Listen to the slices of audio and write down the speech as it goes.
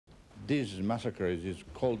This massacre is this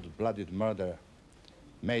cold-blooded murder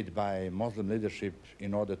made by Muslim leadership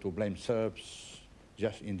in order to blame Serbs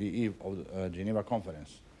just in the eve of the Geneva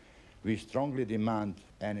conference. We strongly demand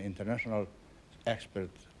an international expert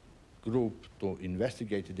group to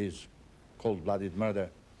investigate this cold-blooded murder,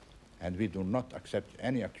 and we do not accept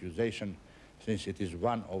any accusation since it is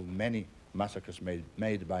one of many massacres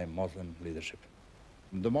made by Muslim leadership.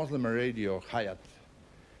 The Muslim radio Hayat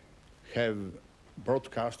have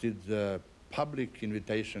broadcasted the public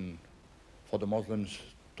invitation for the Muslims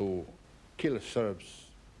to kill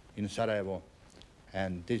Serbs in Sarajevo,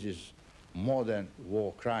 and this is more than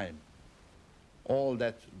war crime. All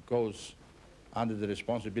that goes under the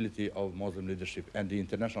responsibility of Muslim leadership and the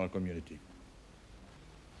international community.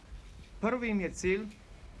 Prvi im je cilj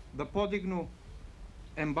da podignu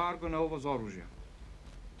embargo na uvoz oružja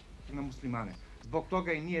na muslimane. Zbog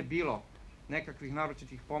toga i nije bilo nekakvih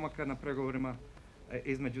naročitih pomaka na pregovorima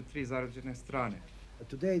između tri zarađene strane.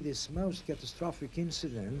 Today, this most catastrophic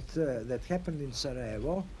incident that happened in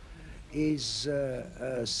Sarajevo is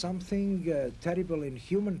something terrible in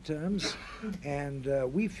human terms, and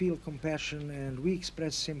we feel compassion and we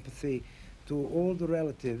express sympathy to all the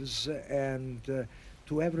relatives and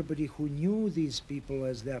to everybody who knew these people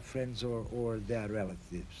as their friends or their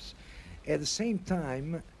relatives. At the same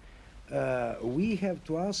time, we have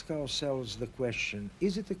to ask ourselves the question,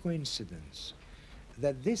 is it a coincidence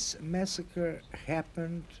that this massacre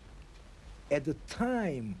happened at the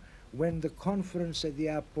time when the conference at the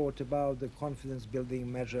airport about the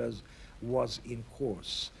confidence-building measures was in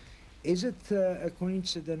course? Is it a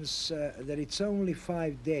coincidence that it's only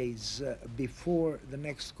 5 days before the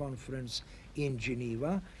next conference in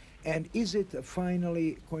Geneva? And is it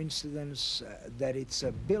finally coincidence that it's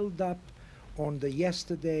a build-up on the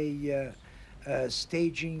yesterday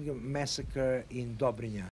staging massacre in Dobrinje?